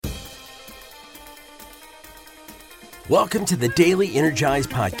Welcome to the Daily Energize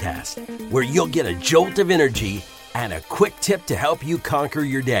Podcast, where you'll get a jolt of energy and a quick tip to help you conquer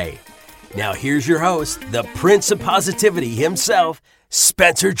your day. Now here's your host, the Prince of Positivity himself,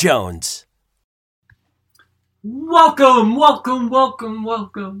 Spencer Jones. Welcome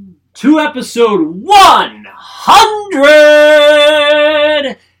to episode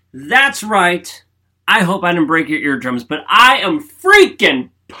 100! That's right. I hope I didn't break your eardrums, but I am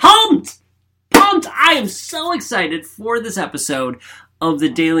freaking pumped! I am so excited for this episode of the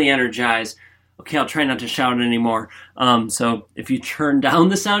Daily Energize. Okay, I'll try not to shout anymore. So if you turn down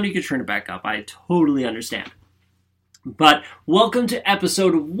the sound, you can turn it back up. I totally understand. But welcome to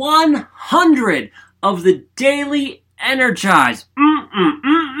episode 100 of the Daily Energize.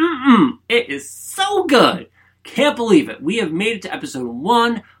 It is so good. Can't believe it. We have made it to episode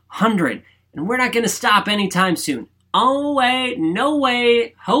 100, and we're not going to stop anytime soon. Oh, wait, no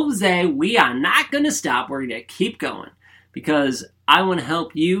way, Jose, we are not going to stop. We're going to keep going because I want to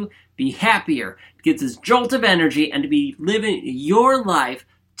help you be happier, to get this jolt of energy, and to be living your life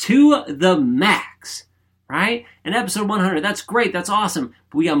to the max, right? And episode 100, that's great, that's awesome,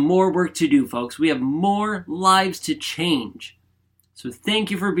 but we have more work to do, folks. We have more lives to change. So thank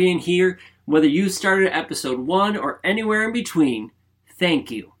you for being here. Whether you started at episode 1 or anywhere in between,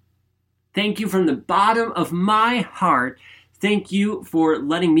 thank you. Thank you from the bottom of my heart. Thank you for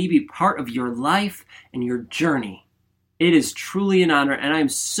letting me be part of your life and your journey. It is truly an honor, and I'm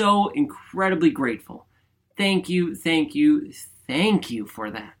so incredibly grateful. Thank you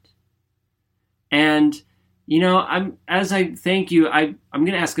for that. And, as I thank you, I'm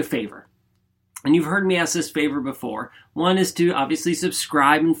going to ask a favor. And you've heard me ask this favor before. One is to obviously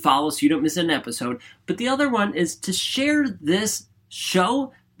subscribe and follow so you don't miss an episode. But the other one is to share this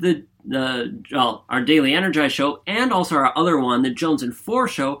show, our Daily Energize show, and also our other one, the Jones and Four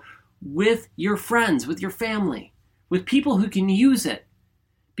show, with your friends, with your family, with people who can use it.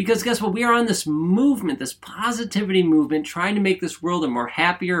 Because guess what? We are on this movement, this positivity movement, trying to make this world a more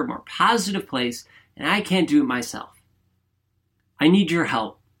happier, more positive place, and I can't do it myself. I need your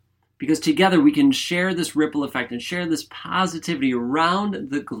help, because together we can share this ripple effect and share this positivity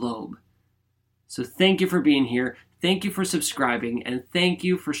around the globe. So thank you for being here. Thank you for subscribing, and thank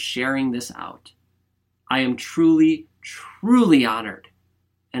you for sharing this out. I am truly, truly honored,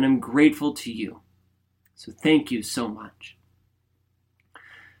 and I'm grateful to you. So thank you so much.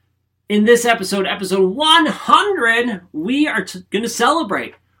 In this episode 100, we are going to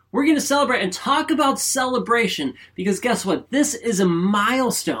celebrate. We're going to celebrate and talk about celebration, because guess what? This is a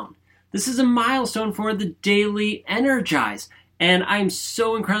milestone. This is a milestone for the Daily Energize, and I'm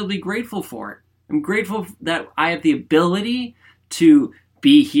so incredibly grateful for it. I'm grateful that I have the ability to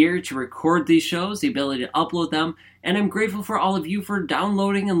be here to record these shows, the ability to upload them, and I'm grateful for all of you for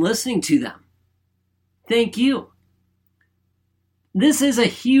downloading and listening to them. Thank you. This is a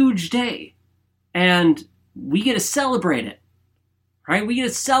huge day, and we get to celebrate it, right? We get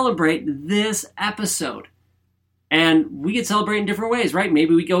to celebrate this episode, and we get to celebrate in different ways, right?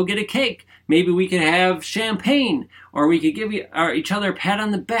 Maybe we go get a cake. Maybe we could have champagne, or we could give each other a pat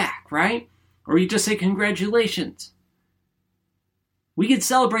on the back, right? Or you just say congratulations. We could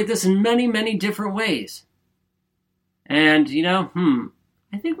celebrate this in many, many different ways. And,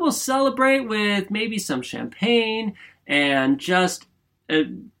 I think we'll celebrate with maybe some champagne and just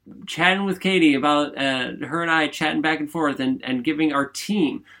chatting with Katie about her and I chatting back and forth and giving our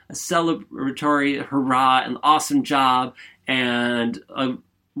team a celebratory hurrah and awesome job and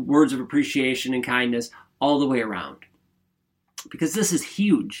words of appreciation and kindness all the way around. Because this is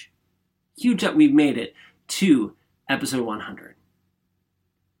huge. Huge that we've made it to episode 100.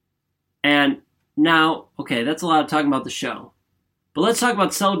 And now, okay, that's a lot of talking about the show. But let's talk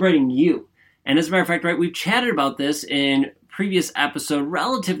about celebrating you. And as a matter of fact, right, we've chatted about this in previous episode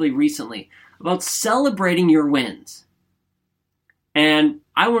relatively recently, about celebrating your wins. And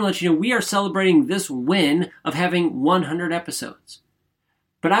I want to let you know we are celebrating this win of having 100 episodes.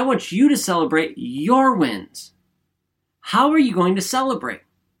 But I want you to celebrate your wins. How are you going to celebrate?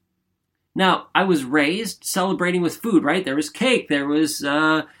 Now, I was raised celebrating with food, right? There was cake, there was,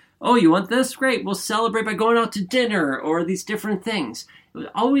 you want this? Great, we'll celebrate by going out to dinner or these different things. It was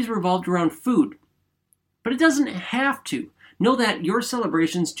always revolved around food. But it doesn't have to. Know that your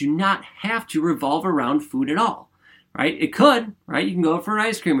celebrations do not have to revolve around food at all, right? It could, right? You can go out for an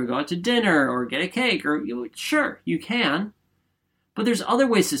ice cream or go out to dinner or get a cake or, sure, you can. But there's other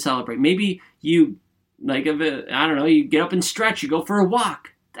ways to celebrate. Maybe you, you get up and stretch, you go for a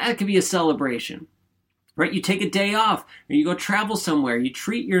walk. That could be a celebration, right? You take a day off, or you go travel somewhere. You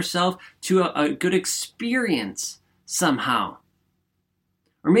treat yourself to a good experience somehow.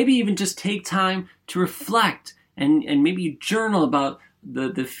 Or maybe even just take time to reflect and maybe you journal about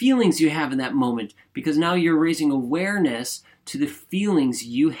the feelings you have in that moment, because now you're raising awareness to the feelings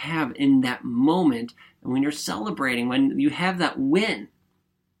you have in that moment. And when you're celebrating, when you have that win,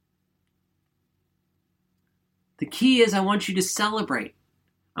 the key is I want you to celebrate.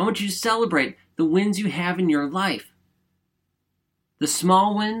 I want you to celebrate the wins you have in your life. The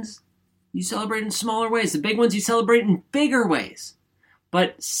small wins, you celebrate in smaller ways. The big ones, you celebrate in bigger ways.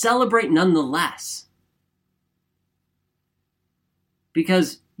 But celebrate nonetheless.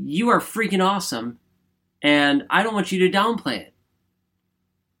 Because you are freaking awesome, and I don't want you to downplay it.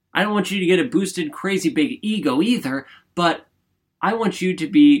 I don't want you to get a boosted, crazy big ego either, but I want you to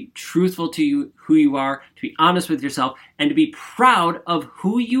be truthful to who you are, to be honest with yourself, and to be proud of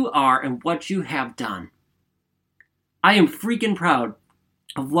who you are and what you have done. I am freaking proud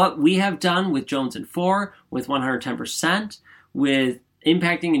of what we have done with Jones and 4, with 110%, with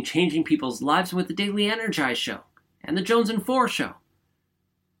impacting and changing people's lives, with the Daily Energize Show and the Jones and 4 Show.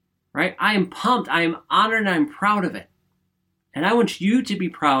 Right? I am pumped, I am honored, and I'm proud of it. And I want you to be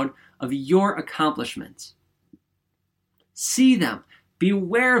proud of your accomplishments. See them, be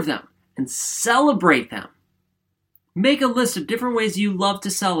aware of them, and celebrate them. Make a list of different ways you love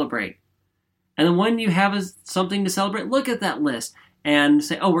to celebrate. And then when you have something to celebrate, look at that list and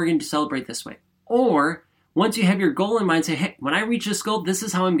say, oh, we're going to celebrate this way. Or once you have your goal in mind, say, hey, when I reach this goal, this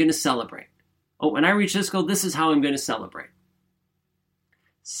is how I'm going to celebrate. Oh, when I reach this goal, this is how I'm going to celebrate.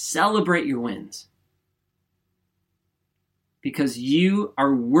 Celebrate your wins. Because you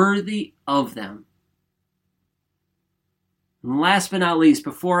are worthy of them. And last but not least,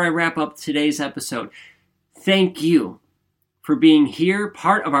 before I wrap up today's episode, thank you for being here,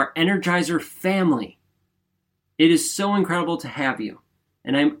 part of our Energizer family. It is so incredible to have you,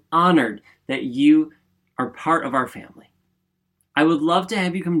 and I'm honored that you are part of our family. I would love to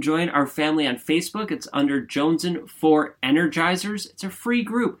have you come join our family on Facebook. It's under Jones and 4 Energizers. It's a free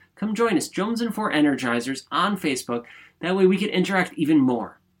group. Come join us, Jones and 4 Energizers on Facebook. That way we can interact even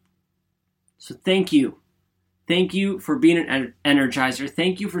more. So thank you. Thank you for being an Energizer.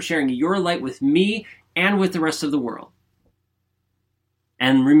 Thank you for sharing your light with me and with the rest of the world.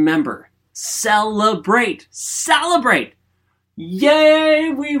 And remember, celebrate! Celebrate! Yay!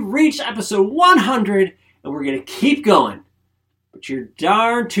 We reached episode 100, and we're going to keep going. But you're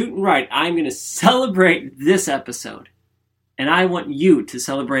darn tootin' right. I'm going to celebrate this episode. And I want you to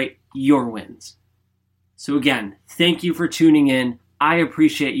celebrate your wins. So again, thank you for tuning in. I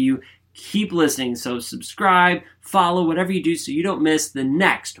appreciate you. Keep listening. So subscribe, follow, whatever you do so you don't miss the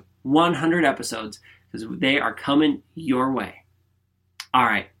next 100 episodes, because they are coming your way. All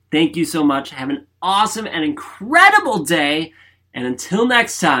right. Thank you so much. Have an awesome and incredible day. And until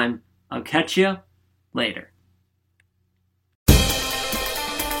next time, I'll catch you later.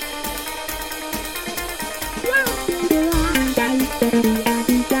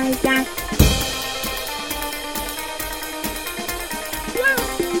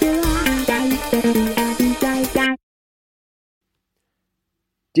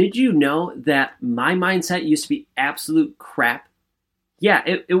 Did you know that my mindset used to be absolute crap? Yeah,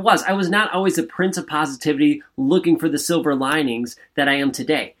 it was. I was not always the Prince of Positivity looking for the silver linings that I am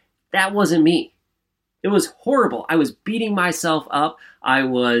today. That wasn't me. It was horrible. I was beating myself up. I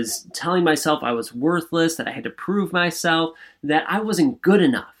was telling myself I was worthless, that I had to prove myself, that I wasn't good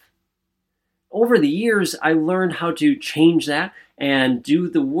enough. Over the years, I learned how to change that and do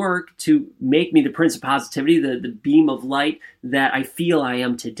the work to make me the Prince of Positivity, the beam of light that I feel I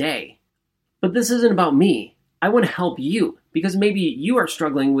am today. But this isn't about me. I want to help you because maybe you are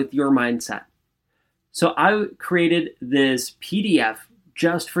struggling with your mindset. So I created this PDF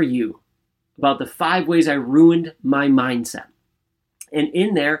just for you about the 5 ways I ruined my mindset. And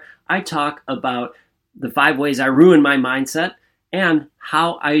in there, I talk about the 5 ways I ruined my mindset and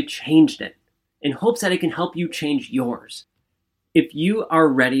how I changed it, in hopes that it can help you change yours. If you are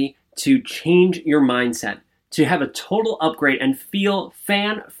ready to change your mindset, to have a total upgrade and feel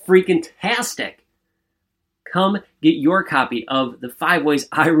fan-freaking-tastic, come get your copy of the 5 ways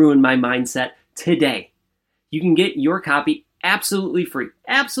I ruined my mindset today. You can get your copy absolutely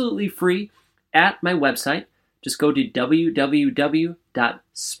free at my website. Just go to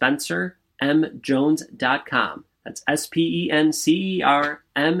www.spencermjones.com. That's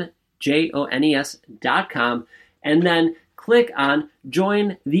SpencerMjones.com. And then click on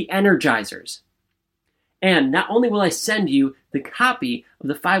Join the Energizers. And not only will I send you the copy of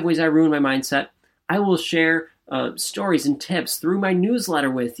the 5 ways I ruined my mindset, I will share stories and tips through my newsletter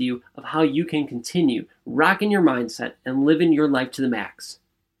with you of how you can continue rocking your mindset and living your life to the max.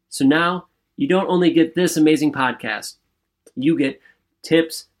 So now, you don't only get this amazing podcast, you get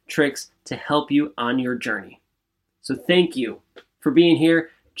tips, tricks to help you on your journey. So thank you for being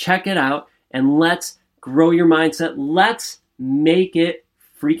here. Check it out, and let's grow your mindset. Let's make it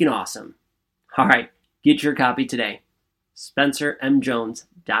freaking awesome. All right, get your copy today.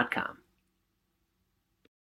 SpencerMJones.com.